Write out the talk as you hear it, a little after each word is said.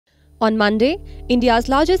On Monday, India's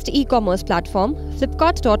largest e-commerce platform,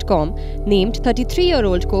 Flipkart.com, named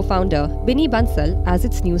 33-year-old co-founder Binny Bansal as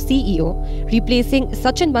its new CEO, replacing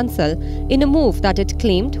Sachin Bansal in a move that it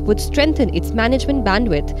claimed would strengthen its management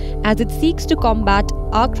bandwidth as it seeks to combat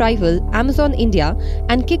arch rival Amazon India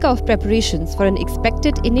and kick off preparations for an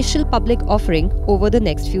expected initial public offering over the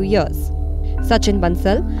next few years. Sachin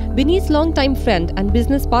Bansal, Binny's longtime friend and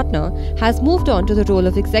business partner, has moved on to the role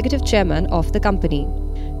of executive chairman of the company.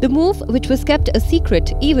 The move, which was kept a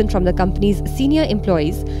secret even from the company's senior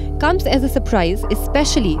employees, comes as a surprise,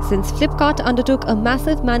 especially since Flipkart undertook a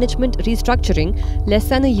massive management restructuring less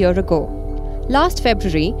than a year ago. Last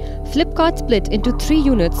February, Flipkart split into 3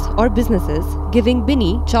 units or businesses, giving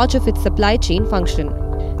Binny charge of its supply chain function.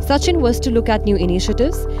 Sachin was to look at new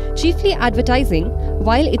initiatives, chiefly advertising,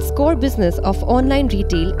 while its core business of online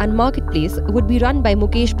retail and marketplace would be run by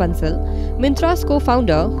Mukesh Bansal, Myntra's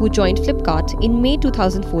co-founder who joined Flipkart in May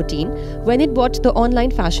 2014 when it bought the online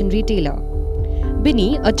fashion retailer.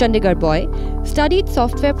 Binny, a Chandigarh boy, studied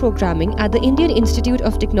software programming at the Indian Institute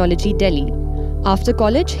of Technology, Delhi. After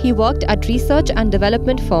college, he worked at research and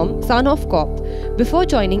development firm Sanofi Corp before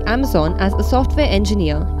joining Amazon as a software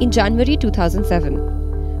engineer in January 2007.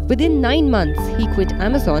 Within 9 months, he quit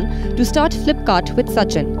Amazon to start Flipkart with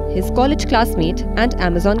Sachin, his college classmate and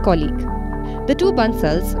Amazon colleague. The two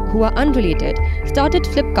Bansals, who are unrelated, started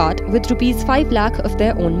Flipkart with Rs 5 lakh of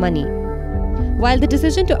their own money. While the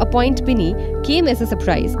decision to appoint Binny came as a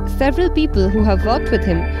surprise, several people who have worked with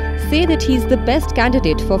him say that he is the best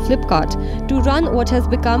candidate for Flipkart to run what has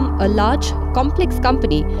become a large, complex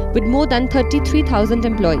company with more than 33,000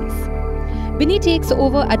 employees. Binny takes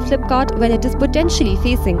over at Flipkart when it is potentially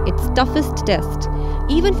facing its toughest test,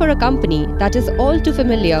 even for a company that is all too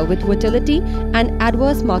familiar with volatility and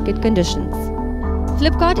adverse market conditions.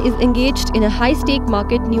 Flipkart is engaged in a high-stake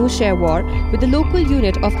market news share war with the local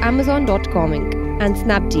unit of Amazon.com Inc. and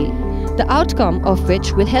Snapdeal, the outcome of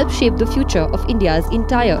which will help shape the future of India's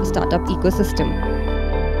entire startup ecosystem.